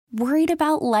Worried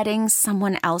about letting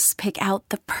someone else pick out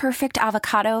the perfect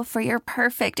avocado for your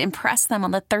perfect impress them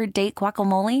on the third date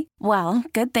guacamole? Well,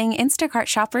 good thing Instacart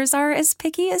shoppers are as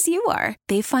picky as you are.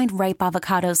 They find ripe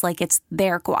avocados like it's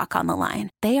their guac on the line.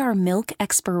 They are milk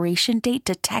expiration date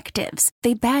detectives.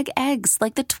 They bag eggs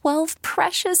like the 12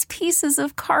 precious pieces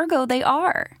of cargo they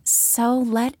are. So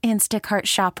let Instacart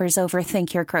shoppers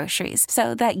overthink your groceries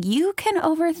so that you can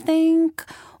overthink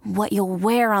what you'll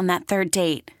wear on that third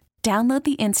date. Download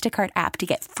the Instacart app to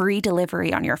get free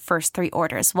delivery on your first 3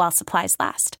 orders while supplies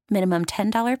last. Minimum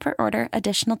 $10 per order.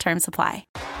 Additional terms apply.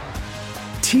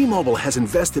 T-Mobile has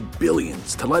invested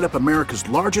billions to light up America's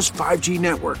largest 5G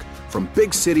network, from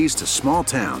big cities to small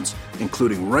towns,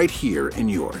 including right here in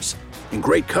yours. And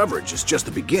great coverage is just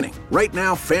the beginning. Right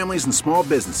now, families and small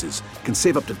businesses can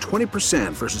save up to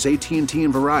 20% versus AT&T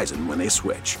and Verizon when they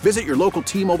switch. Visit your local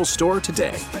T-Mobile store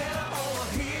today.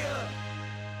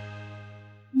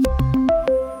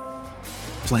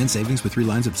 Plan savings with 3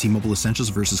 lines of T-Mobile Essentials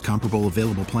versus comparable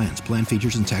available plans. Plan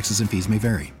features and taxes and fees may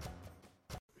vary.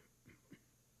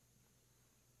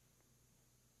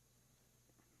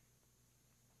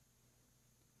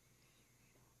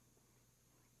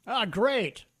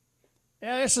 Great.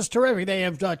 Yeah, this is terrific. They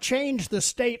have changed the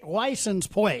state license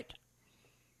plate,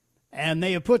 and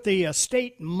they have put the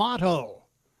state motto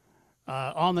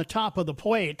on the top of the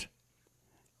plate,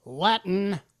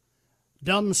 Latin,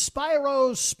 Dum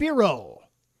Spiro Spiro.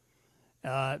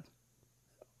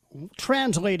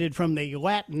 Translated from the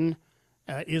Latin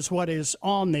is what is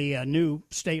on the new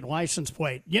state license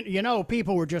plate. You know,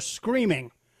 people were just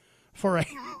screaming for a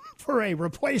for a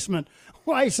replacement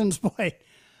license plate.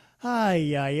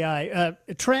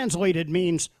 Translated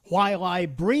means, while I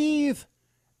breathe,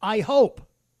 I hope.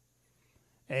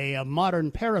 A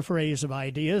modern paraphrase of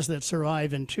ideas that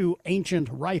survive in 2 ancient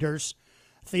writers,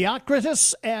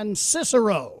 Theocritus and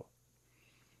Cicero.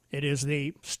 It is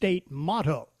the state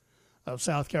motto of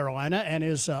South Carolina and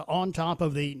is on top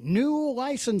of the new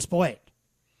license plate,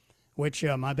 which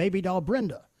my baby doll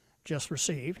Brenda just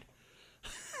received.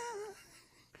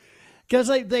 Because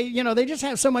they just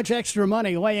have so much extra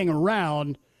money laying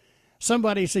around.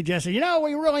 Somebody suggested,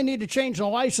 we really need to change the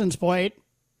license plate.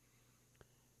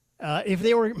 If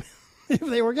they were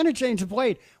going to change the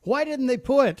plate, why didn't they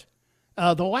put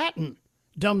the Latin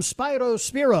Dum Spiro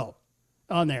Spiro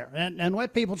on there and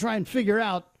let people try and figure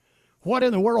out what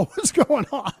in the world was going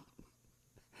on?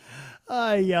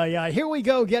 Here we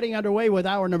go, getting underway with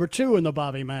hour number 2 in the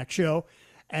Bobby Mack Show,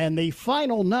 and the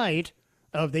final night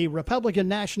of the Republican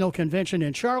National Convention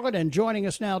in Charlotte. And joining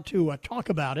us now to talk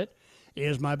about it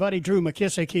is my buddy Drew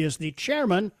McKissick. He is the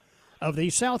chairman of the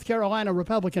South Carolina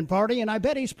Republican Party, and I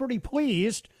bet he's pretty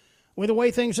pleased with the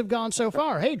way things have gone so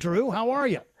far. Hey, Drew, how are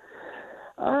you?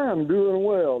 I'm doing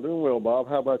well, Bob.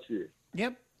 How about you?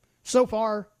 Yep. So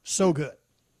far, so good.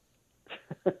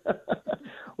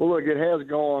 Well, look, it has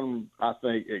gone, I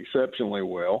think, exceptionally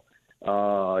well.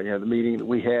 The meeting that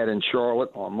we had in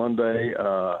Charlotte on Monday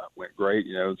went great.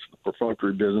 It's the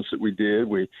perfunctory business that we did.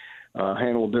 We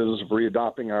handled the business of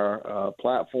readopting our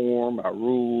platform, our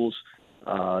rules,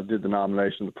 did the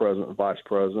nomination of the president and vice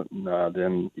president, and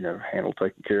then, handled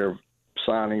taking care of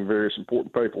signing various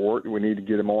important paperwork that we need to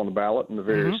get them on the ballot in the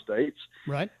various states.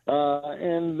 Right.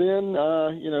 And then,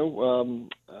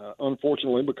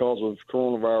 unfortunately, because of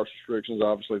coronavirus restrictions,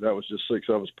 obviously that was just 6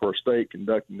 of us per state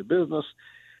conducting the business.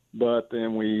 But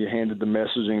then we handed the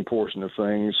messaging portion of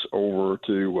things over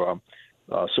to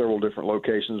several different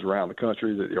locations around the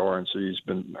country that the RNC's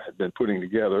been putting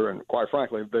together. And quite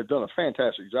frankly, they've done a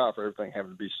fantastic job for everything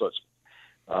having to be such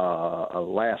a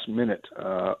last-minute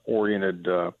oriented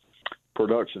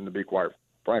production, to be quite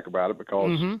frank about it,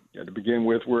 because to begin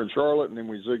with, we're in Charlotte, and then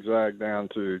we zigzagged down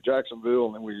to Jacksonville,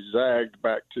 and then we zagged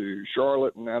back to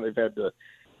Charlotte, and now they've had to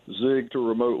zig to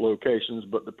remote locations.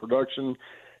 But the production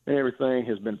and everything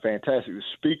has been fantastic. The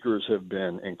speakers have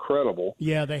been incredible.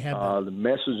 Yeah, they have. The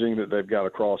messaging that they've got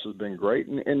across has been great.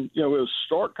 And it was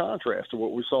stark contrast to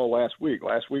what we saw last week.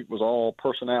 Last week was all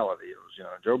personality. It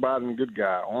was, Joe Biden, good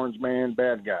guy, orange man,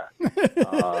 bad guy.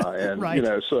 And, right.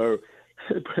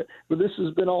 But this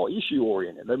has been all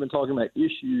issue-oriented. They've been talking about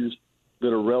issues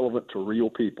that are relevant to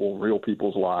real people, real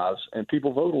people's lives, and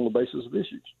people vote on the basis of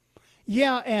issues.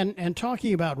 Yeah, and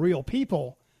talking about real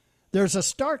people, there's a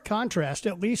stark contrast,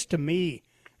 at least to me,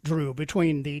 Drew,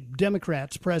 between the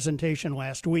Democrats' presentation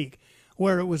last week,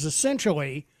 where it was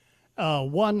essentially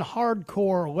one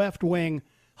hardcore left-wing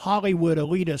Hollywood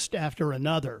elitist after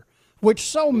another which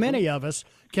so many of us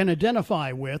can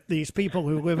identify with, these people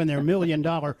who live in their $1 million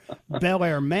Bel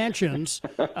Air mansions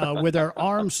with their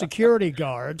armed security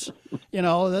guards. You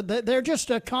know, they're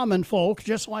just a common folk,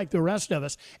 just like the rest of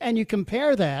us. And you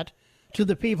compare that to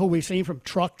the people we've seen from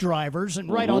truck drivers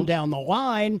and right on down the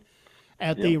line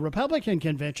at the Republican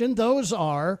convention. Those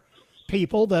are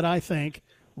people that I think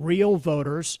real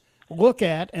voters look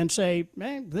at and say,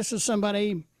 man, this is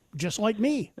somebody just like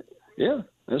me. Yeah.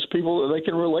 There's people that they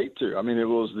can relate to. I mean, it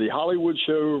was the Hollywood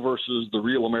show versus the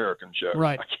real American show,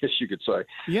 right? I guess you could say.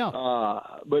 Yeah.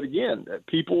 But again,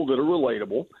 people that are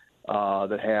relatable,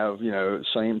 that have, you know,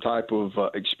 same type of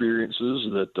experiences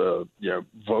that, you know,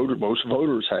 most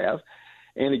voters have.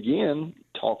 And again,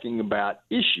 talking about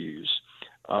issues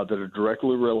that are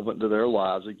directly relevant to their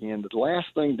lives. Again, the last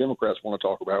thing Democrats want to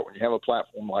talk about when you have a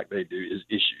platform like they do is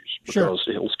issues, because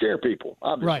it'll scare people,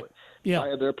 obviously. Right. Yeah. If I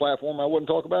had their platform, I wouldn't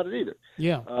talk about it either.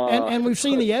 Yeah, and we've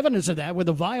seen the evidence of that with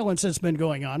the violence that's been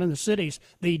going on in the cities,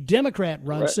 the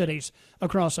Democrat-run cities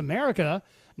across America.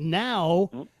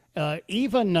 Now,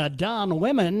 even Don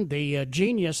Lemon, the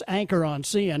genius anchor on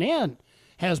CNN,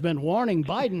 has been warning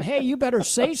Biden, hey, you better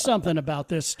say something about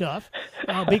this stuff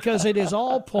because it is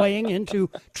all playing into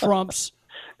Trump's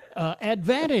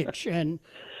advantage. And,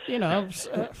 you know,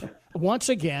 once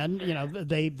again, you know,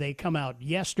 they come out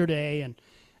yesterday and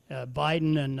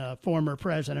Biden and former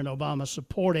President Obama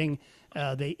supporting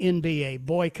the NBA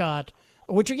boycott,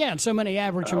 which, again, so many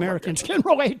average Americans can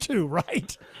relate to,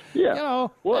 right? Yeah. You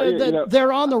know, well,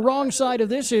 they're on the wrong side of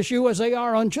this issue as they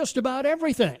are on just about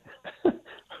everything.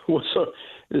 Well, so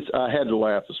I had to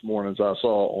laugh this morning as I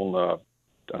saw on,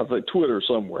 I think, Twitter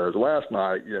somewhere. Last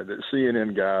night, the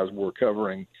CNN guys were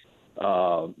covering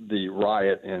the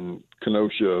riot in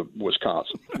Kenosha,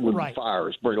 Wisconsin, with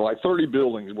fires. Like 30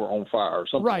 buildings were on fire or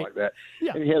something like that.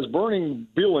 Yeah. And he has burning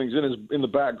buildings in the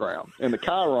background. And the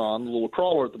Chiron, the little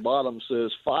crawler at the bottom,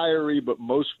 says, fiery but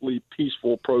mostly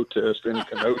peaceful protest in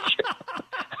Kenosha.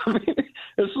 I mean,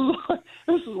 this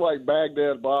is like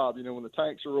Baghdad Bob, you know, when the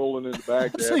tanks are rolling into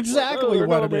Baghdad. That's exactly what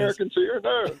no it Americans is. Here.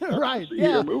 No. Right.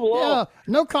 Here. Move along. Yeah.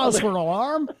 No cause for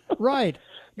alarm. Right.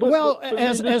 But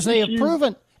as they have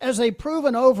proven. As they've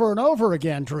proven over and over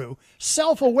again, Drew,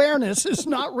 self-awareness is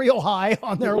not real high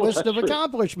on their list of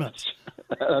accomplishments.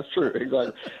 That's true,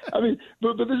 exactly. I mean,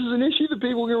 but this is an issue that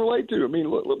people can relate to. I mean,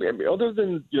 look, other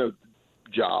than, you know,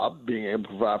 job, being able to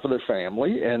provide for their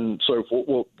family and so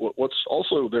forth, well, what's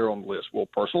also there on the list? Well,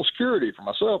 personal security for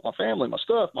myself, my family, my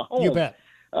stuff, my home. You bet.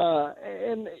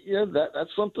 And, you know,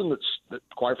 that's something that,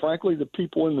 quite frankly, the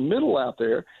people in the middle out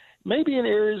there, maybe in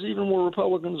areas even where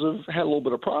Republicans have had a little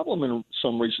bit of problem in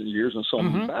some recent years in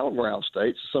some battleground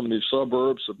states, some of these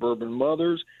suburbs, suburban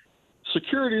mothers,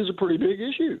 security is a pretty big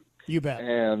issue. You bet.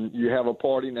 And you have a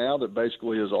party now that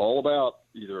basically is all about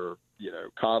either, you know,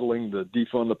 coddling the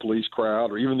defund the police crowd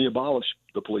or even the abolish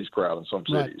the police crowd in some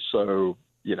cities. Right. So,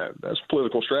 you know, that's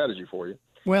political strategy for you.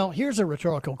 Well, here's a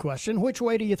rhetorical question. Which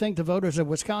way do you think the voters of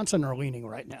Wisconsin are leaning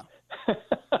right now?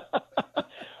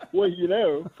 Well, you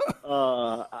know,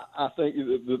 I think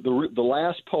the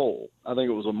last poll, I think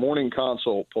it was a Morning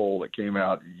Consult poll that came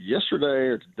out yesterday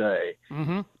or today,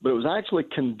 but it was actually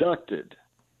conducted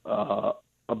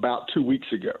about 2 weeks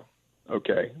ago,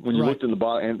 okay, when you looked in the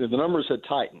bottom, and the numbers had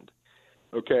tightened,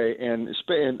 okay,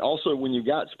 and also when you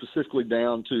got specifically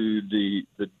down to the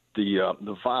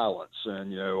violence and,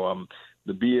 you know,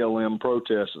 the BLM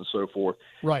protests and so forth.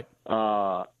 Right.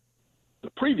 The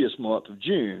previous month of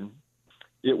June,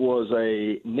 it was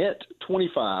a net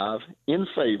 25 in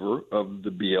favor of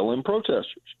the BLM protesters.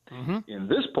 In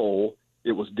this poll,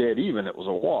 it was dead even. It was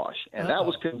a wash. And that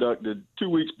was conducted 2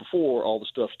 weeks before all the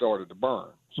stuff started to burn.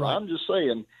 So I'm just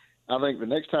saying, I think the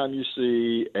next time you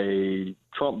see a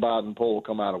Trump-Biden poll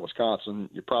come out of Wisconsin,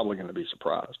 you're probably going to be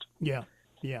surprised. Yeah,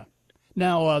 yeah.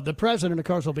 Now, the president, of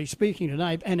course, will be speaking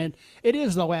tonight, and it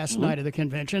is the last night of the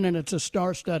convention, and it's a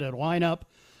star-studded lineup.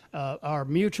 Our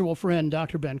mutual friend,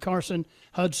 Dr. Ben Carson,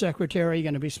 HUD Secretary,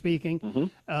 going to be speaking.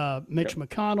 Mitch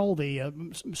McConnell,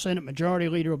 the Senate Majority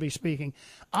Leader, will be speaking.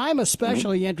 I'm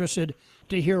especially interested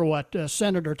to hear what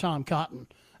Senator Tom Cotton,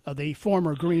 the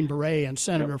former Green Beret and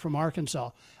senator from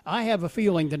Arkansas, I have a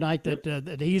feeling tonight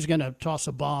that he's going to toss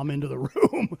a bomb into the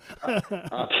room.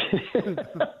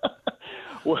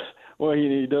 Well,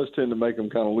 he does tend to make them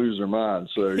kind of lose their mind.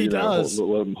 So he does.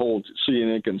 Let them hold.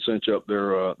 CNN can cinch up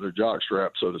their jock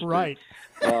strap, so to speak. Right.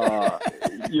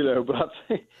 You know, but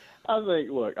I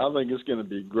think it's going to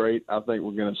be great. I think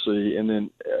we're going to see, and then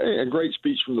a great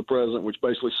speech from the president, which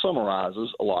basically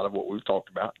summarizes a lot of what we've talked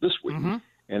about this week.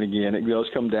 And again, it does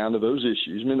come down to those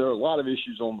issues. I mean, there are a lot of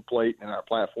issues on the plate in our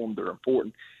platform that are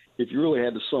important. if you really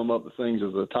had to sum up the things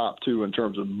as the top two in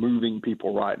terms of moving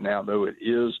people right now, though, it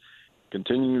is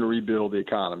continuing to rebuild the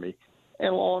economy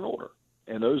and law and order.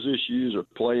 And those issues are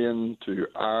playing to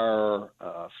our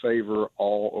favor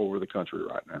all over the country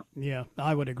right now. Yeah,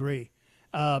 I would agree.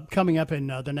 Coming up in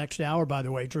the next hour, by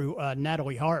the way, Drew,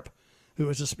 Natalie Harp, who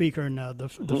was a speaker in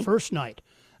the first night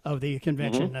of the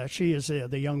convention. She is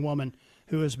the young woman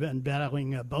who has been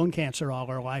battling bone cancer all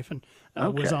her life and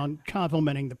was on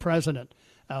complimenting the president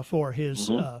for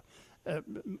his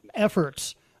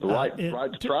efforts. The right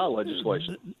to try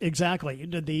legislation. Exactly.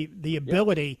 The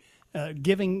ability,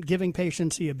 giving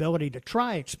patients the ability to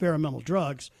try experimental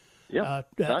drugs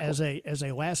exactly. as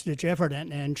a last-ditch effort.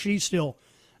 And she's still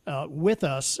with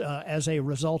us as a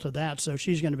result of that. So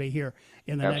she's going to be here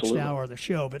in the next hour of the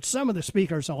show. But some of the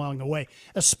speakers along the way,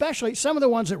 especially some of the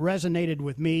ones that resonated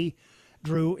with me,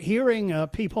 Drew, hearing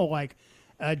people like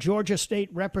Georgia State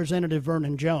Representative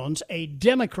Vernon Jones, a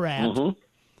Democrat,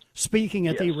 speaking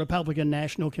at the Republican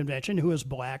National Convention, who is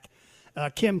black,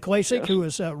 Kim Klacik, who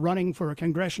is running for a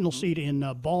congressional seat in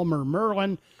Balmer,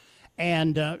 Maryland,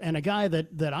 and a guy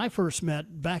that I first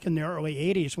met back in the early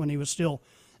 80s when he was still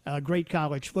a great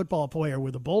college football player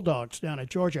with the Bulldogs down at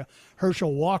Georgia,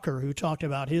 Herschel Walker, who talked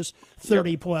about his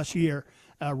 30-plus year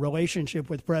relationship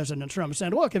with President Trump,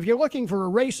 saying, look, if you're looking for a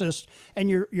racist and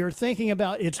you're thinking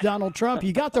about it's Donald Trump,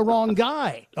 you got the wrong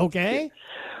guy, okay?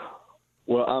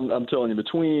 Well, I'm telling you,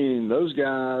 between those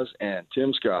guys and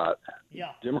Tim Scott,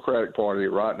 Democratic Party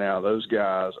right now, those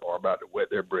guys are about to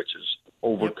wet their britches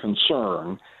over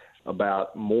concern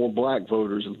about more black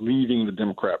voters leaving the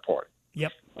Democrat Party.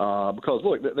 Yep. Because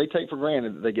look, they take for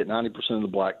granted that they get 90% of the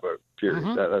black vote. Period.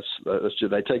 That's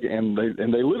just, they take it, and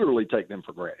they literally take them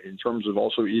for granted in terms of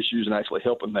also issues and actually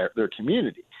helping their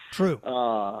community. True.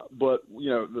 But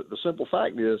the simple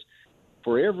fact is,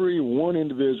 for every one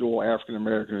individual African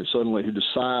American who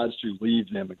decides to leave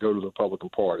them and go to the Republican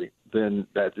Party, then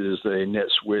that is a net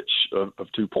switch of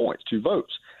 2 points, 2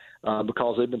 votes,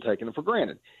 because they've been taking them for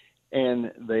granted.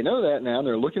 And they know that now.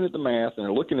 They're looking at the math, and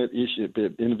they're looking at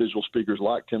individual speakers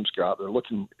like Tim Scott. They're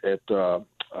looking at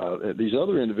these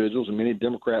other individuals and many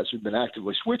Democrats who've been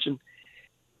actively switching,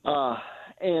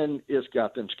 and it's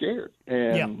got them scared,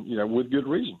 and with good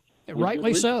reason.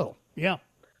 Rightly so. Yeah.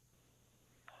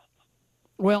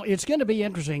 Well, it's going to be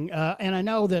interesting, and I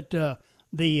know that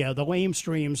the lame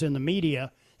streams in the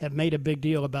media have made a big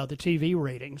deal about the TV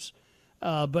ratings,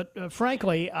 but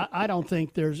frankly, I don't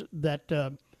think there's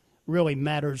that. Really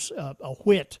matters a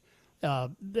whit.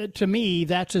 To me,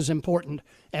 that's as important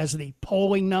as the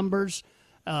polling numbers,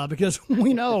 because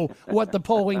we know what the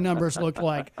polling numbers look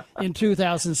like in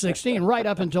 2016, right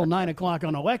up until 9 o'clock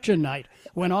on election night,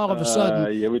 when all of a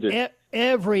sudden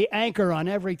every anchor on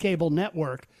every cable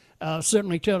network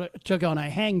certainly took on a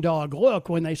hangdog look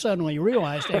when they suddenly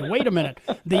realized, hey, wait a minute,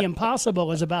 the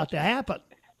impossible is about to happen.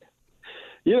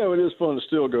 It is fun to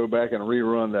still go back and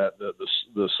rerun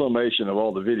the summation of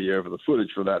all the video for the footage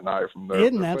for that night from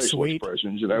their facial sweet?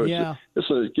 Expressions. It's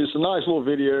a nice little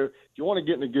video. If you want to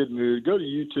get in a good mood, go to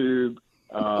YouTube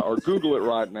or Google it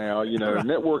right now.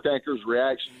 Network anchors'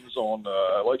 reactions on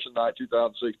election night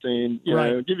 2016.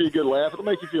 Give you a good laugh. It'll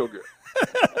make you feel good.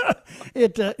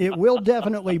 It will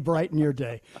definitely brighten your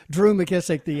day. Drew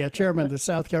McKissick, the chairman of the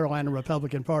South Carolina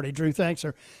Republican Party. Drew, thanks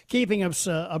for keeping us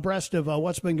abreast of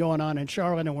what's been going on in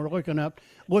Charlotte, and we're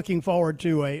looking forward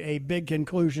to a big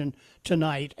conclusion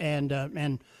tonight, and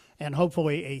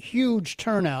hopefully a huge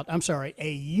turnout.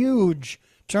 A huge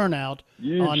turnout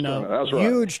on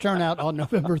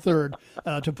November 3rd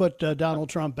to put Donald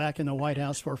Trump back in the White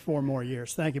House for 4 more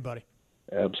years. Thank you, buddy.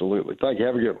 Absolutely. Thank you.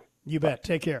 Have a good one. You bet.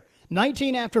 Take care.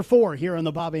 19 after 4 here on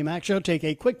the Bobby Mack Show. Take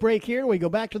a quick break here. We go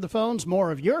back to the phones.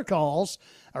 More of your calls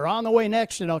are on the way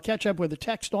next, and I'll catch up with the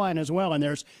text line as well. And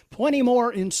there's plenty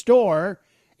more in store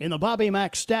in the Bobby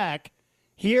Mack Stack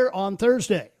here on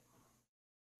Thursday.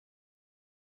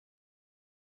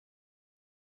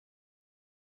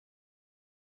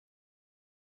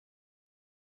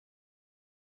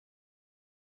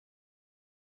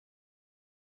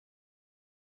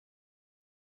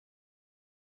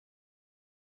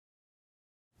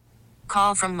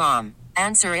 Call from mom.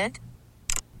 Answer it.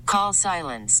 Call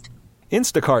silenced.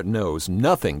 Instacart knows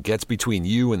nothing gets between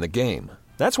you and the game.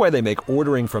 That's why they make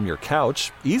ordering from your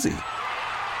couch easy.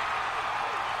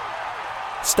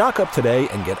 Stock up today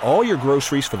and get all your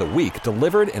groceries for the week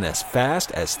delivered in as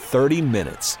fast as 30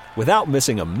 minutes without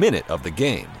missing a minute of the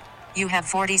game. You have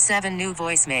 47 new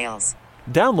voicemails.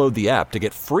 Download the app to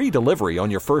get free delivery on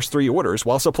your first 3 orders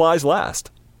while supplies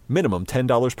last. Minimum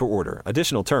 $10 per order.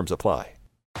 Additional terms apply.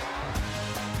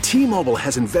 T-Mobile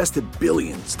has invested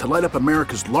billions to light up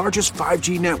America's largest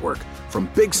 5G network, from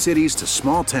big cities to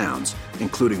small towns,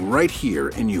 including right here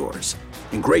in yours.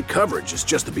 And great coverage is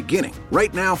just the beginning.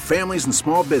 Right now, families and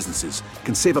small businesses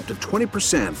can save up to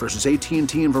 20% versus AT&T and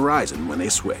Verizon when they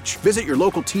switch. Visit your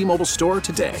local T-Mobile store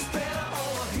today.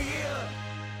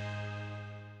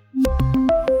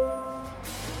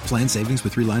 Plan savings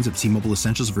with 3 lines of T-Mobile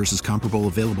Essentials versus comparable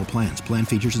available plans. Plan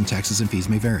features and taxes and fees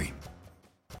may vary.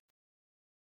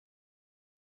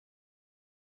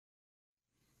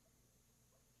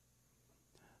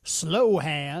 Slow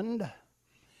Hand,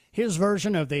 his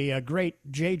version of the great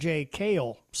J.J.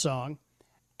 Cale song,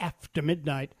 After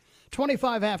Midnight,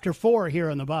 25 after 4 here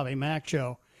on the Bobby Mack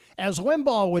Show. As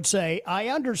Limbaugh would say, I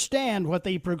understand what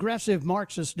the progressive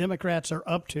Marxist Democrats are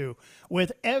up to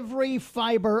with every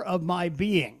fiber of my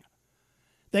being.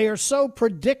 They are so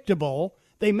predictable,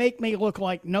 they make me look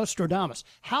like Nostradamus.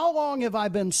 How long have I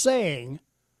been saying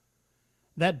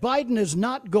that Biden is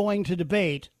not going to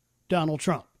debate Donald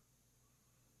Trump?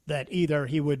 That either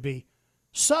he would be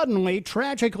suddenly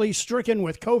tragically stricken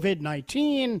with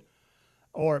COVID-19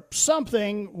 or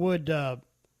something would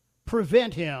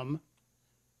prevent him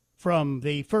from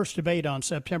the first debate on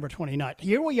September 29th.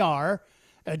 Here we are,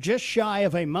 just shy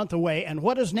of a month away. And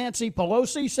what does Nancy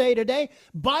Pelosi say today?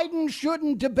 Biden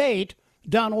shouldn't debate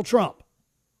Donald Trump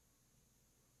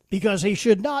because he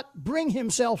should not bring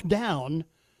himself down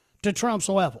to Trump's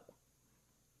level.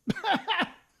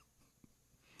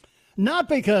 Not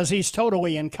because he's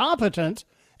totally incompetent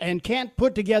and can't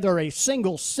put together a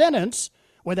single sentence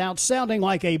without sounding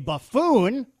like a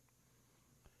buffoon,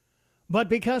 but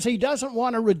because he doesn't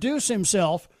want to reduce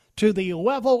himself to the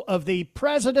level of the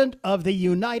President of the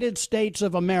United States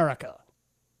of America.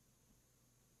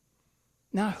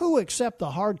 Now, who except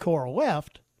the hardcore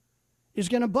left is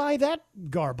going to buy that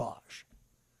garbage?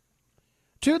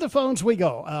 To the phones we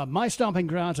go. My stomping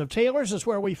grounds of Taylor's is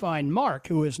where we find Mark,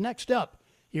 who is next up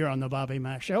here on the Bobby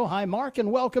Mack Show. Hi, Mark, and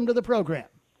welcome to the program.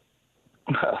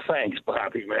 Thanks,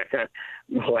 Bobby Mack.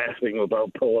 I'm laughing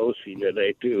about Pelosi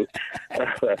today, too.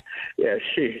 Yeah,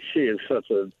 she is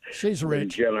such a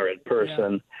degenerate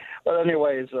person. Yeah. But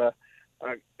anyways, it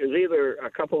was either a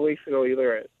couple of weeks ago,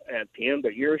 either at the end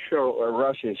of your show or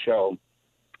Rush's show,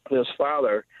 this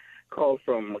father called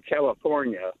from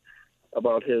California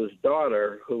about his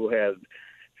daughter who had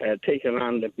taken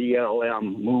on the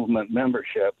BLM movement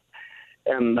membership.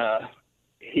 And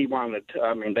he wanted to,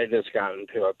 I mean, they just got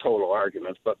into a total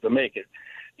argument, but to make it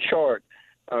short,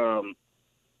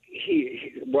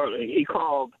 he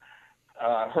called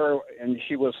her, and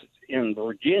she was in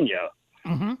Virginia,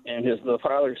 and the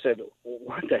father said,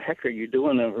 what the heck are you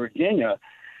doing in Virginia?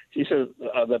 She said,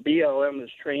 the BLM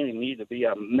is training me to be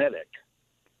a medic.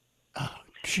 Oh,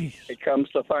 jeez. It comes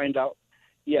to find out,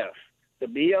 yes, the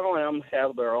BLM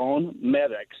have their own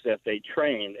medics that they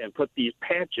train and put these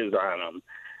patches on them.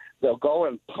 They'll go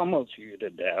and pummel you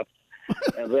to death,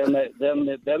 and then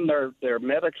their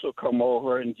medics will come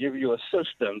over and give you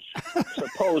assistance.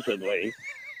 Supposedly,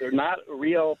 they're not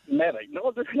real medics.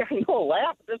 No,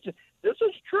 laugh. This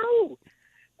is true.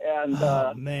 And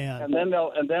man. And then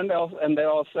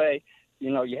they'll say,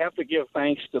 you know, you have to give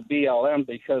thanks to BLM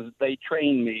because they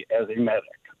trained me as a medic.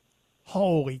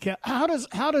 Holy cow. How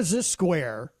does this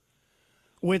square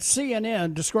with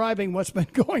CNN describing what's been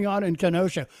going on in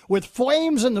Kenosha with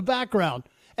flames in the background,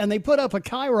 and they put up a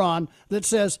chyron that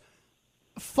says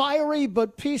fiery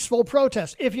but peaceful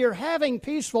protest? If you're having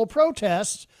peaceful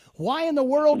protests, why in the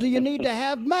world do you need to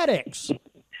have medics?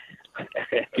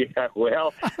 Yeah,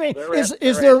 well, I mean,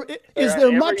 is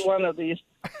there much one of these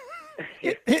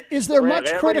is there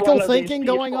much critical thinking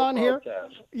going on here?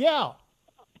 Yeah.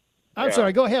 I'm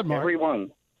sorry. Go ahead, Mark.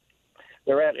 Everyone.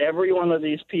 They're at every one of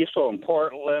these peaceful in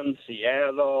Portland,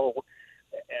 Seattle,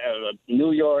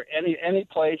 New York, any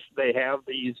place they have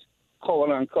these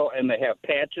quote unquote, and they have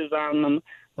patches on them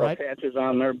or right. patches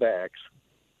on their backs.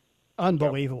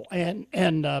 Unbelievable. And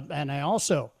I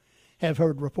also have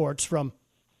heard reports from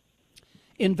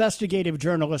investigative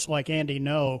journalists like Andy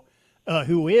Ngo,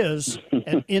 who is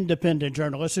an independent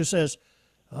journalist, who says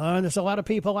there's a lot of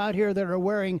people out here that are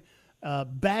wearing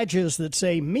badges that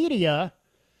say media,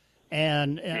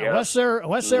 and unless they're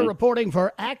reporting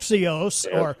for Axios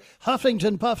or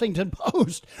Huffington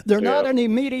Post, they're not any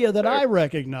media that I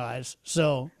recognize.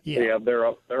 So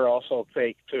they're also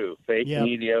fake too. Fake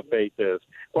media, fake this.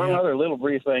 One other little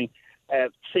brief thing.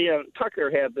 At CNN,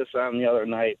 Tucker had this on the other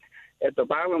night. At the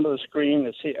bottom of the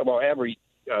screen, every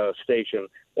station,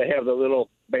 they have the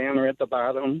little banner at the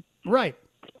bottom. Right.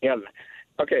 Yeah.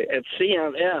 Okay. At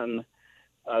CNN.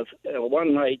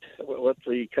 One night with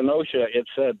the Kenosha, it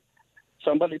said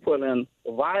somebody put in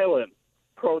violent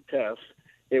protest.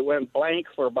 It went blank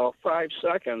for about 5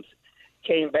 seconds,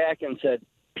 came back and said,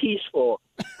 peaceful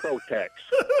protest.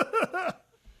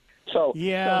 So,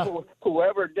 yeah. So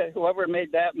whoever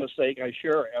made that mistake, I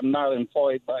sure am not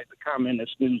employed by the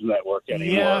Communist News Network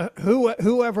anymore. Yeah,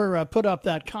 whoever put up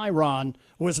that chyron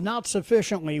was not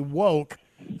sufficiently woke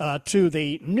to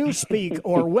the newspeak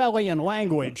Orwellian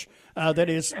language that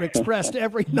is expressed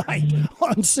every night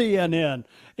on CNN.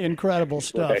 Incredible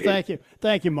stuff. Right.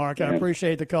 Thank you, Mark. I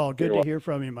appreciate the call. Good to hear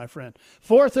from you, my friend.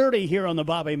 4:30 here on the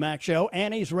Bobby Mack Show.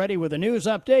 Annie's ready with a news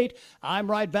update.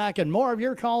 I'm right back, and more of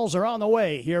your calls are on the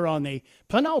way here on the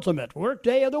penultimate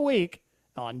workday of the week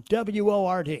on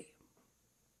WORD.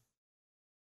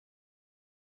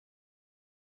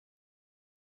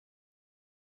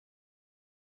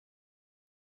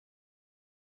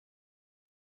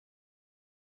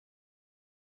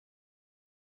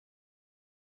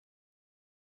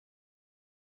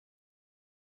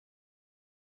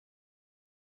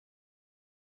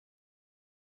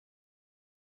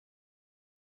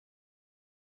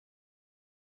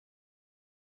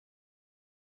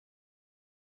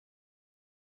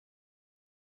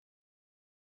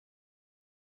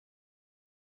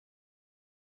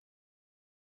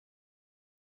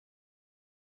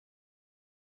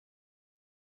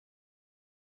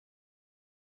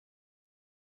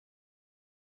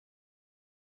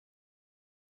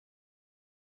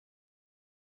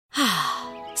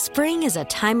 Spring is a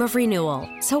time of renewal,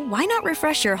 so why not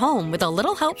refresh your home with a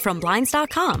little help from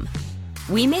Blinds.com?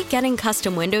 We make getting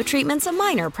custom window treatments a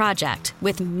minor project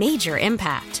with major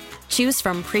impact. Choose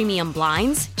from premium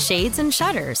blinds, shades, and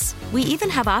shutters. We even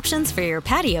have options for your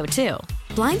patio, too.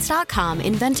 Blinds.com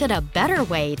invented a better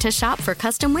way to shop for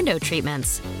custom window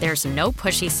treatments. There's no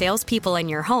pushy salespeople in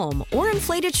your home or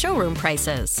inflated showroom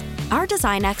prices. Our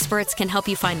design experts can help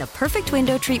you find the perfect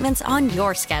window treatments on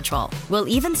your schedule. We'll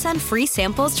even send free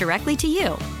samples directly to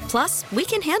you. Plus, we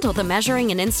can handle the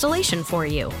measuring and installation for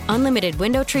you. Unlimited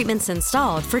window treatments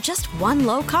installed for just one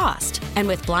low cost. And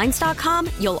with Blinds.com,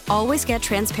 you'll always get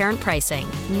transparent pricing.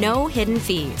 No hidden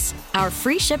fees. Our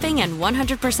free shipping and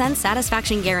 100%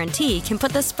 satisfaction guarantee can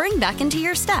put the spring back into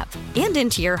your step and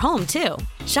into your home, too.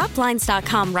 Shop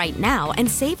Blinds.com right now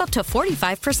and save up to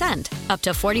 45%. Up to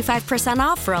 45%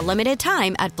 off for a limited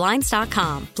time at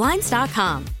Blinds.com.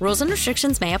 Blinds.com. Rules and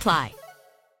restrictions may apply.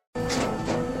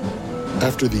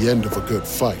 After the end of a good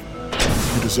fight,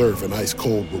 you deserve an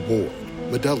ice-cold reward.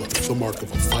 Modelo is the mark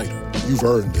of a fighter. You've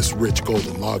earned this rich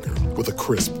golden lager with a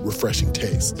crisp, refreshing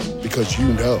taste. Because you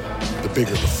know, the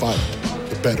bigger the fight,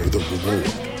 the better the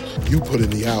reward. You put in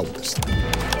the hours,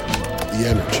 the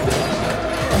energy,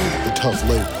 the tough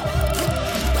labor.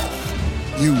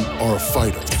 You are a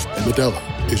fighter, and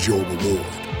Modelo is your reward.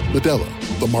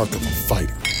 Modelo, the mark of a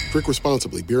fighter. Drink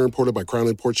responsibly. Beer imported by Crown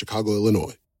Imports, Chicago,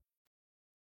 Illinois.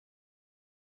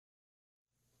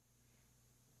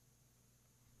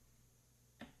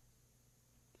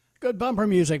 Good bumper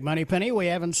music, Moneypenny. We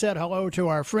haven't said hello to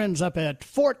our friends up at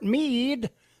Fort Meade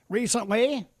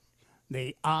recently.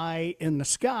 The Eye in the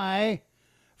Sky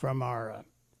from our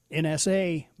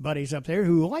NSA buddies up there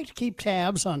who like to keep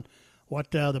tabs on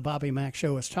what the Bobby Mack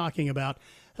Show is talking about.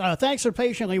 Thanks for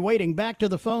patiently waiting. Back to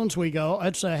the phones we go.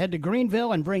 Let's head to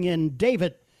Greenville and bring in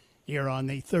David here on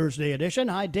the Thursday edition.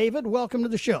 Hi, David. Welcome to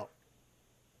the show.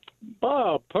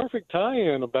 Bob, perfect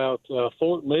tie-in about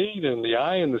Fort Meade and the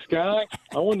Eye in the Sky.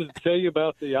 I wanted to tell you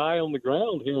about the Eye on the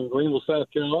Ground here in Greenville,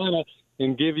 South Carolina,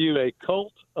 and give you a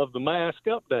Cult of the Mask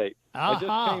update. I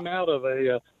just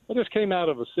came out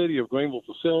of a City of Greenville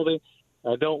facility.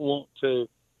 I don't want to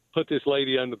put this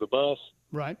lady under the bus.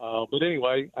 Right. But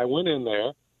anyway, I went in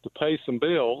there to pay some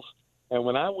bills, and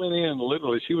when I went in,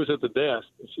 literally, she was at the desk.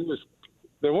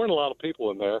 There weren't a lot of people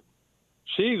in there.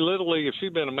 She literally, if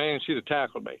she'd been a man, she'd have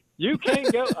tackled me. You can't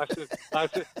go. I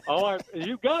said, oh,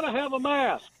 you got to have a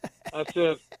mask. I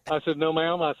said, no,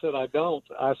 ma'am. I said, I don't.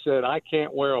 I said, I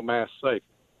can't wear a mask safe.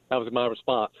 That was my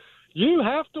response. You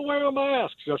have to wear a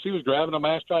mask. So she was grabbing a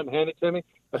mask, trying to hand it to me.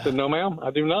 I said, no, ma'am,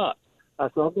 I do not. I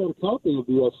said, I've got a copy of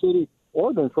the city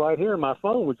ordinance right here on my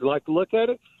phone. Would you like to look at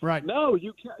it? Right. No,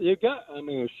 you can't. She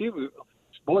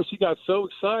got so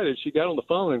excited. She got on the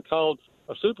phone and called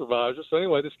a supervisor. So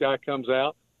anyway, this guy comes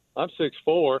out. I'm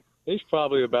 6'4". He's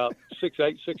probably about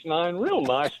 6'8", 6'9", real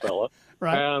nice fella.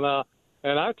 Right.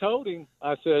 And I told him,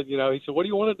 I said, he said, what do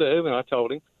you want to do? And I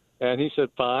told him, and he said,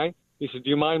 fine. He said, do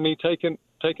you mind me taking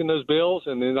those bills,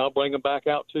 and then I'll bring them back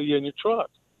out to you in your truck?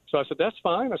 So I said, that's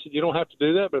fine. I said, you don't have to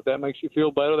do that, but if that makes you feel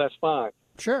better, that's fine.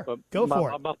 Sure. But Go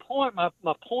for it. My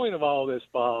point of all this,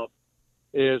 Bob,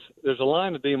 is there's a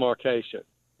line of demarcation.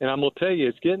 And I'm going to tell you,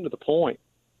 it's getting to the point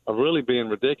of really being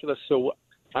ridiculous. So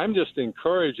I'm just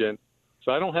encouraging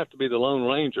so I don't have to be the Lone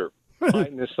Ranger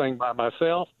fighting this thing by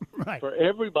myself. Right. For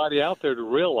everybody out there to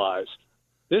realize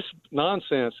this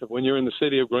nonsense of when you're in the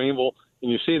city of Greenville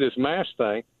and you see this mask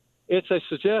thing, it's a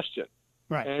suggestion.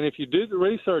 Right. And if you do the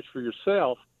research for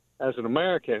yourself as an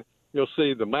American, you'll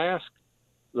see the mask,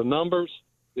 the numbers,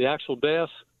 the actual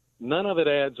deaths, none of it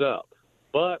adds up.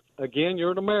 But, again,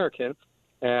 you're an American,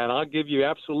 and I'll give you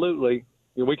absolutely,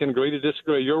 we can agree to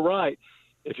disagree. You're right.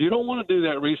 If you don't want to do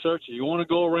that research, you want to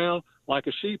go around like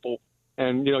a sheeple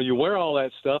and, you wear all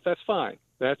that stuff, that's fine.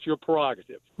 That's your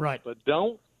prerogative. Right. But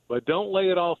don't lay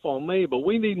it off on me. But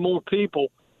we need more people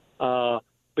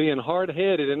being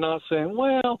hard-headed and not saying,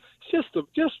 well, it's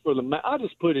just for the – I'll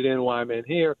just put it in while I'm in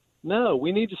here. No,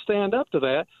 we need to stand up to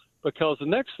that because the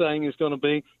next thing is going to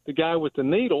be the guy with the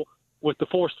needle with the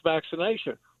forced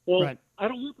vaccination. Well, right. I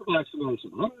don't want the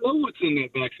vaccination. I don't know what's in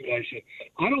that vaccination.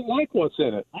 I don't like what's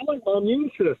in it. I like my immune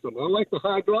system. I like the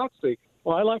hydroxy.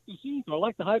 Or I like the zinc. Or I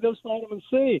like the high-dose vitamin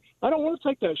C. I don't want to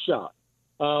take that shot.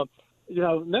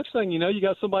 Next thing you know, you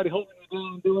got somebody holding you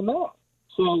down and doing that.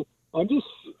 So I'm just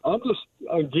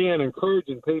again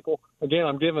encouraging people. Again,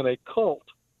 I'm giving a cult,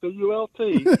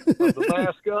 C-U-L-T,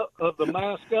 of the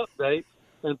mask update.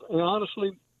 And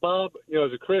honestly, Bob,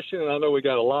 as a Christian, and I know we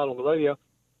got a lot on the radio,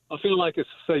 I feel like it's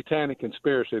a satanic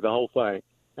conspiracy, the whole thing.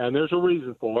 And there's a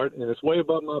reason for it, and it's way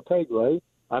above my pay grade.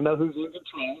 I know who's in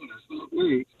control, and it's not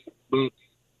me. But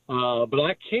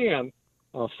I can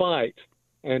fight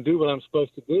and do what I'm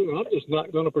supposed to do, and I'm just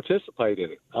not going to participate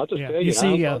in it. I'll just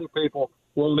tell you, other people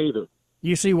won't either.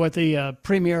 You see what the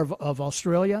Premier of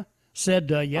Australia said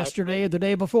yesterday or the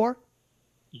day before?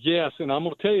 Yes, and I'm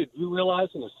going to tell you, do you realize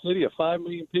in a city of 5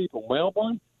 million people,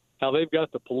 Melbourne, how they've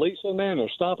got the police in there and they're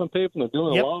stopping people and they're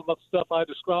doing a lot of the stuff I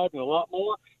described and a lot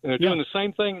more, and they're doing the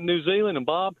same thing in New Zealand. And,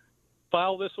 Bob,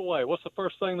 file this away. What's the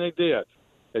first thing they did?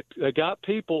 They got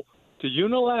people to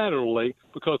unilaterally,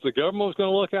 because the government was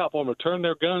going to look out for them, to turn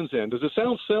their guns in. Does it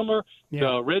sound similar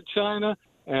to Red China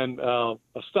and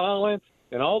Stalin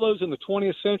and all those in the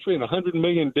 20th century and 100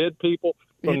 million dead people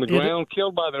from the ground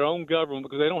killed by their own government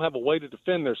because they don't have a way to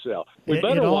defend themselves? We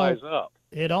better wise up.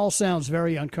 It all sounds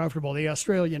very uncomfortable. The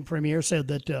Australian Premier said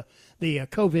that the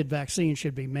COVID vaccine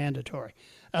should be mandatory.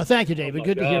 Thank you, David.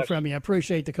 Good to hear from you. I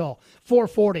appreciate the call.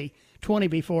 440, 20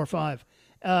 before 5.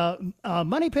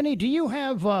 Moneypenny, do you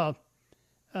have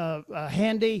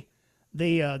handy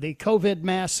the COVID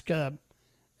mask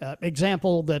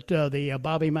example that the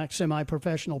Bobby Mack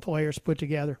semi-professional players put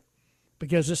together?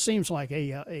 Because this seems like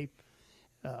a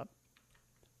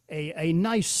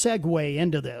nice segue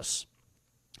into this.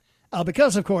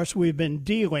 Because, of course, we've been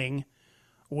dealing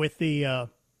with the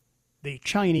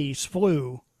Chinese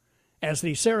flu, as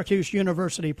the Syracuse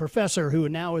University professor, who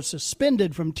now is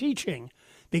suspended from teaching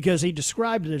because he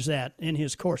described it as that in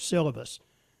his course syllabus,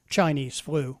 Chinese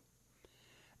flu.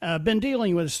 Been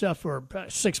dealing with stuff for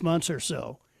 6 months or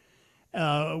so.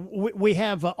 We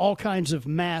have all kinds of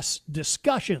mass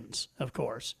discussions, of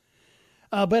course.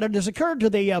 But it has occurred to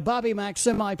the Bobby Mack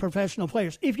semi-professional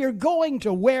players, if you're going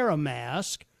to wear a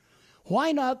mask,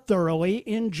 why not thoroughly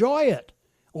enjoy it?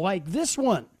 Like this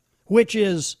one, which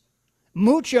is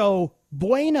mucho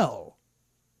bueno.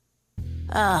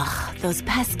 Ugh, those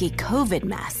pesky COVID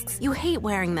masks. You hate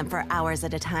wearing them for hours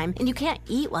at a time, and you can't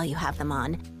eat while you have them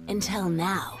on. Until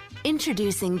now.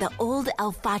 Introducing the Old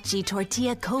Alfaci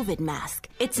Tortilla COVID Mask.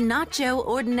 It's not your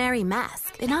ordinary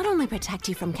mask. They not only protect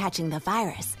you from catching the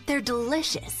virus, they're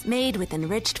delicious. Made with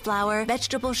enriched flour,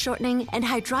 vegetable shortening, and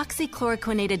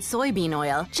hydroxychloroquinated soybean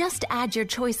oil. Just add your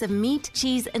choice of meat,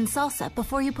 cheese, and salsa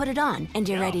before you put it on, and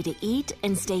you're ready to eat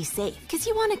and stay safe. Because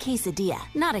you want a quesadilla,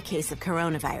 not a case of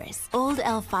coronavirus. Old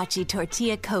Alfaci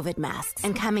Tortilla COVID Masks.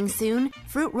 And coming soon,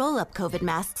 fruit roll-up COVID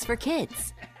masks for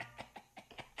kids.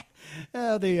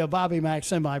 The Bobby Mack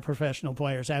semi-professional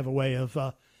players have a way of,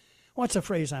 what's the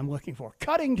phrase I'm looking for?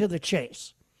 Cutting to the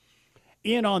chase.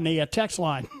 In on the text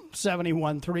line,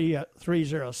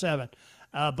 71307.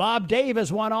 Bob, Dave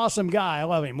is one awesome guy. I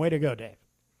love him. Way to go, Dave.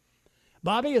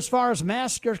 Bobby, as far as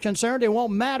masks are concerned, it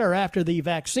won't matter after the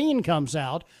vaccine comes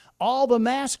out. All the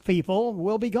mask people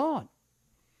will be gone.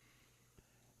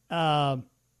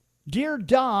 Dear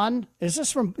Don,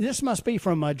 this must be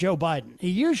from Joe Biden. He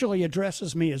usually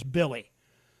addresses me as Billy,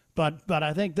 but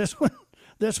I think this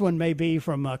one may be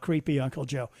from creepy Uncle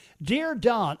Joe. Dear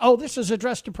Don, this is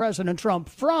addressed to President Trump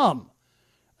from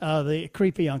the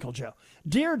creepy Uncle Joe.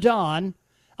 Dear Don,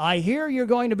 I hear you're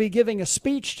going to be giving a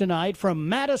speech tonight from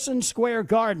Madison Square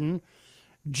Garden.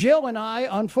 Jill and I,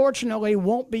 unfortunately,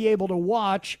 won't be able to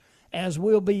watch, as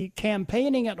we'll be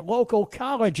campaigning at local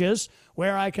colleges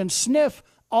where I can sniff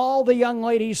all the young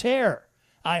ladies' hair.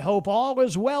 I hope all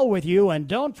is well with you, and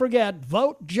don't forget,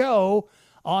 vote Joe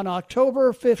on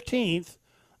October 15th,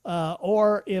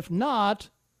 or if not,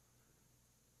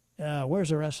 where's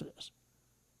the rest of this?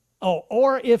 Oh,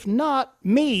 or if not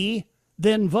me,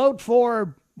 then vote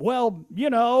for, well, you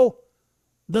know,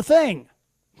 the thing.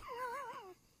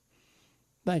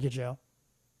 Thank you, Joe.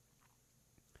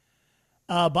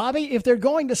 Bobby, if they're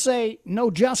going to say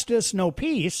no justice, no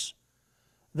peace,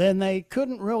 then they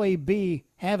couldn't really be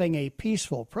having a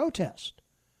peaceful protest,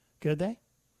 could they?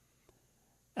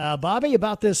 Bobby,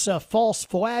 about this false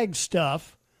flag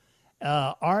stuff,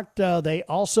 aren't they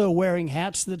also wearing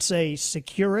hats that say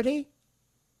security?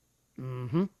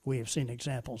 Mm-hmm. We have seen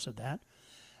examples of that.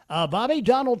 Bobby,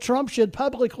 Donald Trump should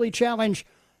publicly challenge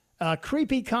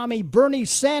creepy commie Bernie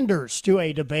Sanders to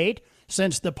a debate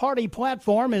since the party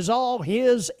platform is all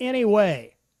his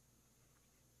anyway.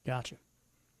 Gotcha.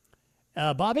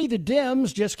 Bobby, the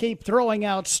Dems just keep throwing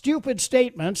out stupid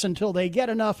statements until they get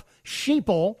enough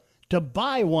sheeple to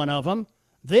buy one of them.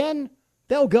 Then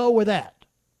they'll go with that.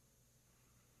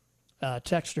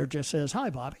 Texter just says, hi,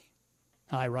 Bobby.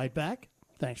 Hi, right back.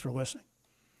 Thanks for listening.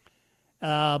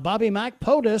 Bobby Mac,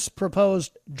 POTUS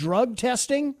proposed drug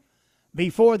testing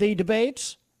before the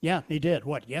debates. Yeah, he did.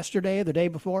 What, yesterday or the day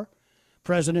before?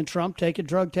 President Trump take a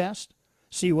drug test,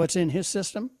 see what's in his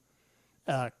system.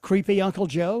 Creepy Uncle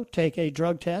Joe take a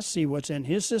drug test, see what's in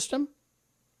his system.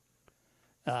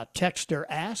 Texter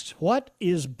asks, what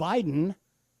is Biden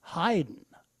hiding?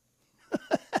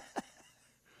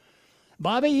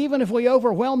 Bobby, even if we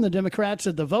overwhelm the Democrats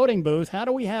at the voting booth, how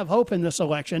do we have hope in this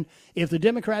election if the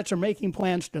Democrats are making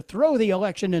plans to throw the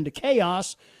election into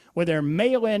chaos with their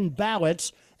mail-in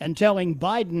ballots and telling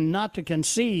Biden not to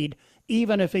concede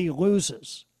even if he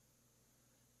loses?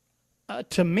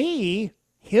 To me,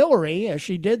 Hillary, as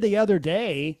she did the other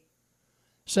day,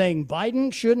 saying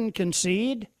Biden shouldn't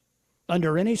concede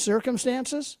under any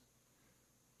circumstances?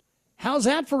 How's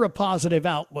that for a positive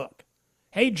outlook?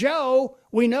 Hey, Joe,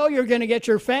 we know you're going to get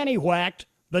your fanny whacked,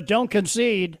 but don't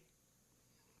concede.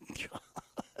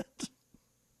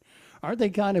 Aren't they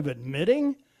kind of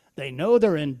admitting they know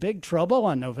they're in big trouble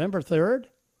on November 3rd?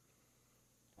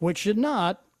 Which should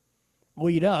not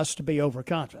lead us to be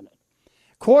overconfident.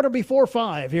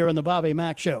 5:15 here on the Bobby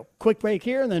Mack Show. Quick break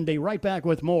here and then be right back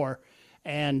with more.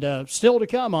 And still to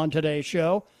come on today's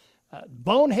show,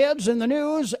 boneheads in the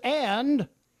news and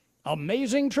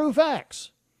amazing true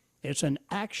facts. It's an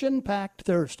action-packed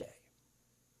Thursday.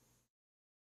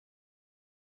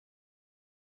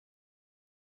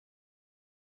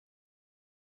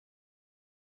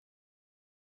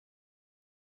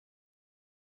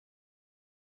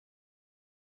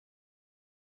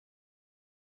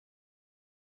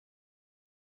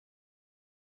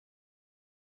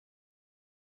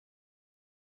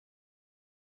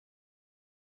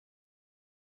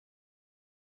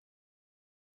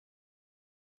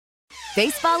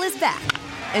 Baseball is back,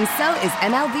 and so is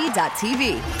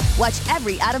MLB.tv. Watch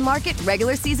every out-of-market,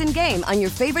 regular season game on your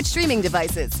favorite streaming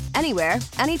devices, anywhere,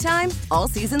 anytime, all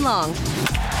season long.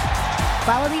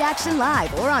 Follow the action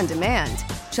live or on demand.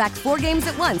 Track 4 games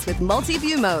at once with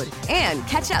multi-view mode and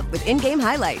catch up with in-game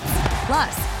highlights.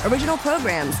 Plus, original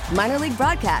programs, minor league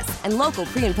broadcasts, and local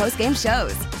pre- and post-game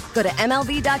shows. Go to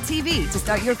MLB.tv to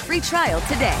start your free trial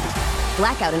today.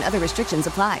 Blackout and other restrictions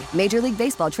apply. Major League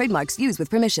Baseball trademarks used with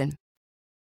permission.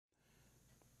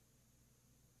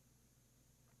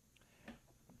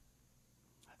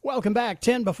 Welcome back,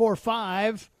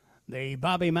 5:10, the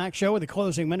Bobby Mack Show with the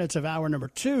closing minutes of hour number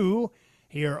 2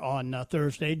 here on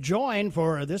Thursday. Joined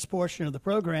for this portion of the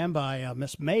program by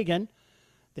Miss Megan,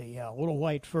 the little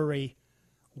white furry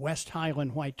West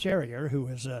Highland White Terrier who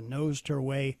has nosed her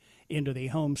way into the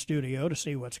home studio to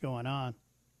see what's going on.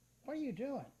 What are you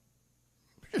doing?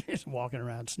 She's walking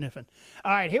around sniffing.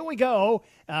 All right, here we go.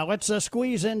 Let's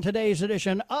squeeze in today's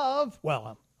edition of,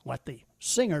 let the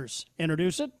singers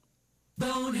introduce it.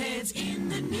 Boneheads in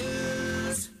the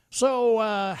news. So,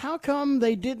 how come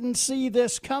they didn't see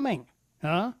this coming?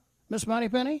 Huh, Miss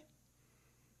Moneypenny?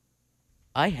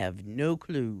 I have no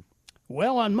clue.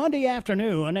 Well, on Monday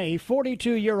afternoon, a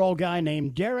 42-year-old guy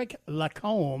named Derek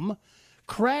Lacombe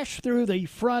crashed through the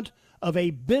front of a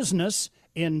business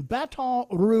in Baton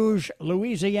Rouge,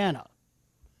 Louisiana.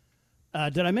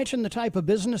 Did I mention the type of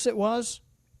business it was?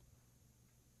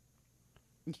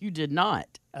 You did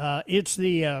not. It's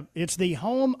the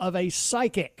home of a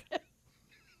psychic.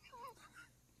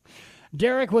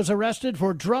 Derek was arrested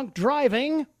for drunk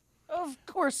driving. Of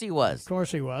course he was. Of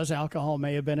course he was. Alcohol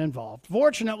may have been involved.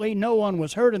 Fortunately, no one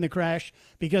was hurt in the crash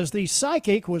because the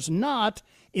psychic was not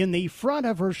in the front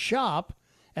of her shop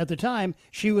at the time.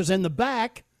 She was in the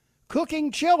back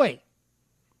cooking chili.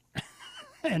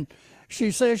 And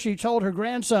she says she told her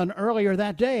grandson earlier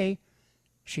that day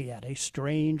she had a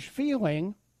strange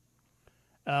feeling.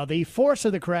 The force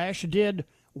of the crash did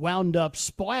wound up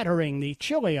splattering the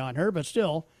chili on her, but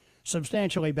still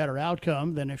substantially better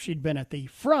outcome than if she'd been at the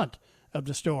front of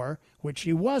the store, which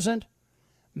she wasn't.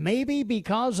 Maybe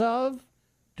because of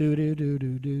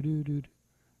the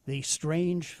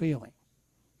strange feeling.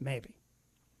 Maybe.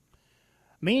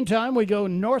 Meantime, we go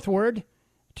northward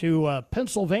to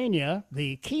Pennsylvania,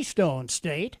 the Keystone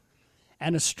State.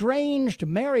 An estranged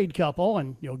married couple,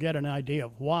 and you'll get an idea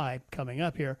of why coming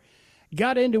up here,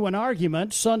 got into an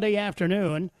argument Sunday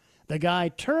afternoon. The guy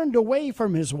turned away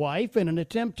from his wife in an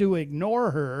attempt to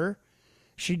ignore her.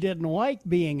 She didn't like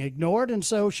being ignored, and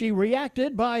so she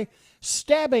reacted by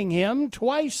stabbing him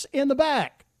twice in the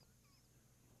back.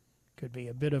 Could be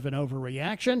a bit of an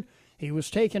overreaction. He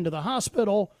was taken to the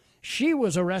hospital. She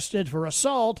was arrested for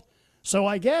assault. So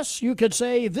I guess you could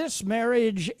say this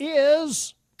marriage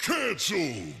is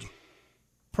canceled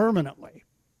permanently.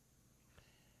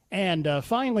 And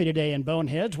finally today in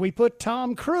Boneheads, we put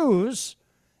Tom Cruise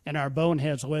in our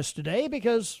Boneheads list today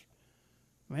because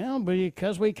we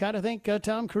kind of think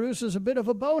Tom Cruise is a bit of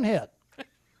a bonehead.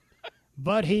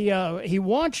 But he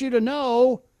wants you to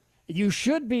know you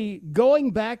should be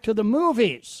going back to the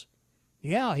movies.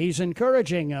 Yeah, he's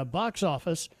encouraging box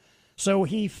office. So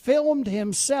he filmed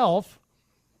himself.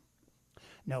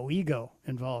 No ego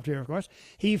involved here, of course.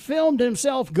 He filmed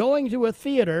himself going to a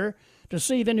theater to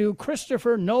see the new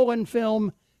Christopher Nolan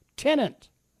film, Tenet.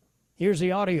 Here's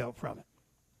the audio from it.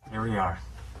 Here we are.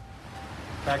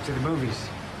 Back to the movies.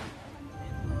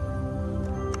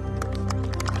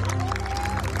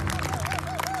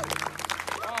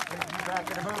 Back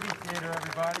to the movie theater,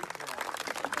 everybody.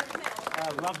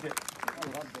 I loved it.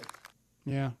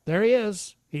 Yeah, there he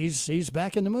is. He's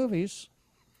back in the movies.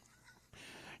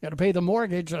 Got to pay the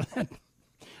mortgage on that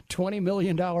 $20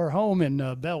 million home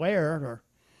in Bel Air or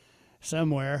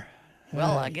somewhere.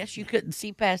 Well, I guess you couldn't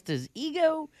see past his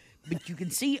ego, but you can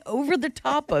see over the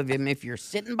top of him if you're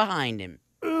sitting behind him.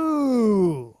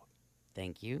 Ooh.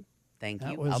 Thank you.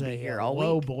 That was I'll be here all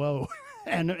low week. blow.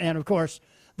 and of course,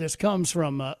 this comes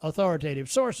from authoritative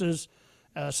sources,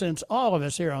 since all of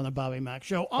us here on the Bobby Mack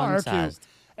Show are to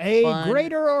a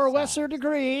greater or lesser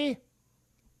degree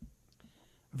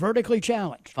vertically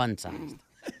challenged. Fun-sized.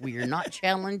 We are not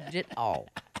challenged at all.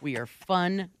 We are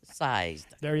fun-sized.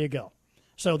 There you go.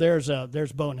 So there's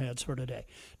Boneheads for today.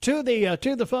 To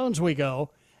the phones we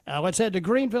go. Let's head to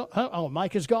Greenville. Oh,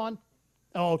 Mike is gone?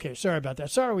 Oh, okay. Sorry about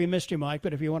that. Sorry we missed you, Mike,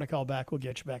 but if you want to call back, we'll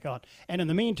get you back on. And in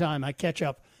the meantime, I catch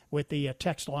up with the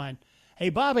text line. Hey,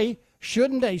 Bobby,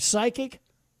 shouldn't a psychic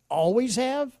always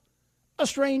have a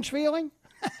strange feeling?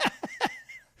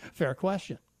 Fair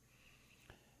question.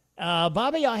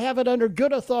 Bobby, I have it under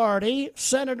good authority.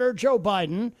 Senator Joe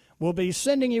Biden will be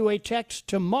sending you a text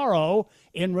tomorrow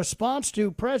in response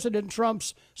to President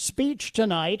Trump's speech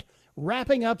tonight,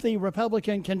 wrapping up the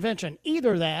Republican convention.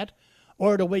 Either that,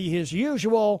 or it'll be his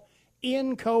usual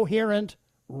incoherent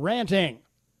ranting.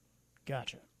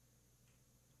 Gotcha.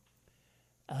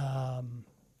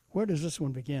 Where does this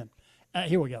one begin?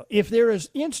 Here we go. If there is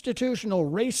institutional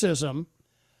racism,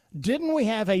 didn't we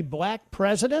have a black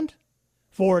president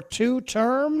for 2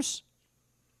 terms?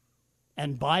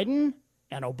 And Biden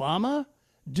and Obama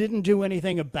didn't do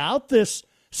anything about this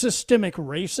systemic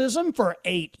racism for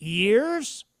 8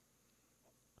 years?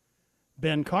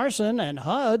 Ben Carson and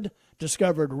HUD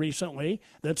discovered recently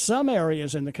that some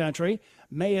areas in the country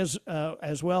may as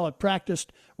well have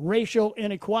practiced racial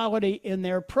inequality in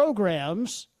their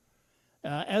programs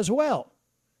as well.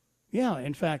 Yeah,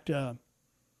 in fact,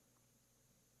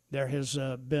 there has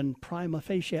been prima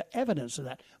facie evidence of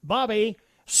that. Bobby,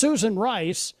 Susan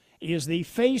Rice is the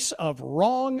face of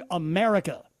Wrong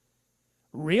America.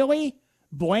 Really?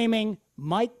 Blaming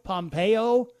Mike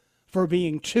Pompeo for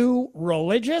being too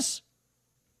religious?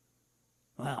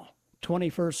 Wow.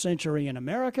 21st century in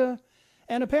America,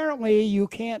 and apparently you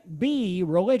can't be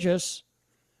religious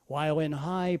while in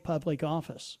high public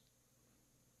office.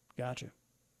 Gotcha.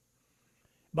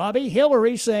 Bobby,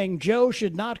 Hillary saying Joe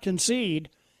should not concede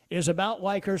is about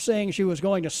like her saying she was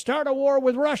going to start a war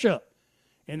with Russia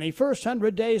in the first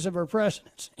 100 days of her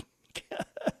presidency.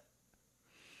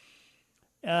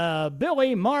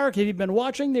 Billy, Mark, have you been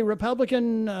watching the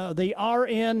Republican, the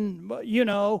RN,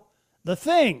 the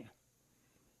thing?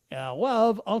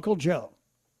 Love, Uncle Joe.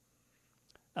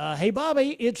 Hey,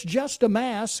 Bobby, it's just a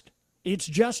mask. It's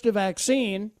just a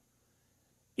vaccine.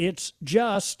 It's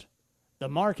just the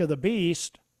mark of the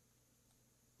beast.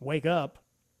 Wake up.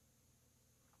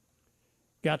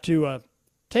 Got to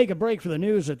take a break for the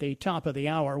news at the top of the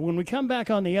hour. When we come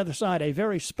back on the other side, a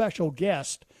very special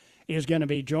guest is going to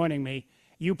be joining me.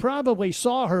 You probably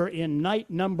saw her in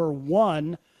night number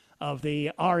 1 of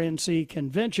the RNC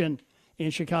convention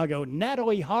in Chicago.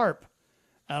 Natalie Harp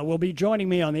will be joining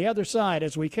me on the other side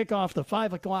as we kick off the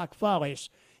 5 o'clock Follies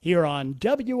here on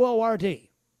WORD.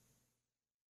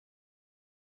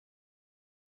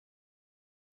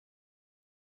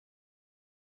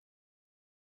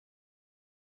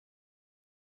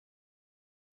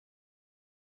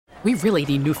 We really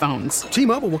need new phones.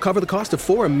 T-Mobile will cover the cost of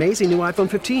 4 amazing new iPhone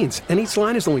 15s, and each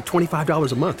line is only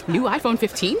 $25 a month. New iPhone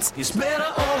 15s? It's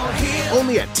better over here.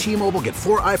 Only at T-Mobile, get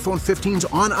 4 iPhone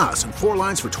 15s on us and 4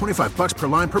 lines for $25 per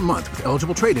line per month with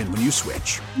eligible trade-in when you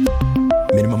switch.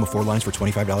 Minimum of 4 lines for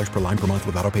 $25 per line per month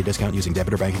with autopay discount using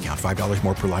debit or bank account. $5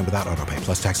 more per line without autopay,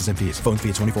 plus taxes and fees. Phone fee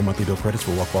at 24 monthly bill credits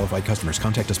for well-qualified customers.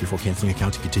 Contact us before canceling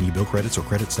account to continue bill credits or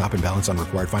credit stop and balance on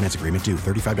required finance agreement due.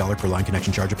 $35 per line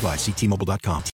connection charge applies. See T-Mobile.com.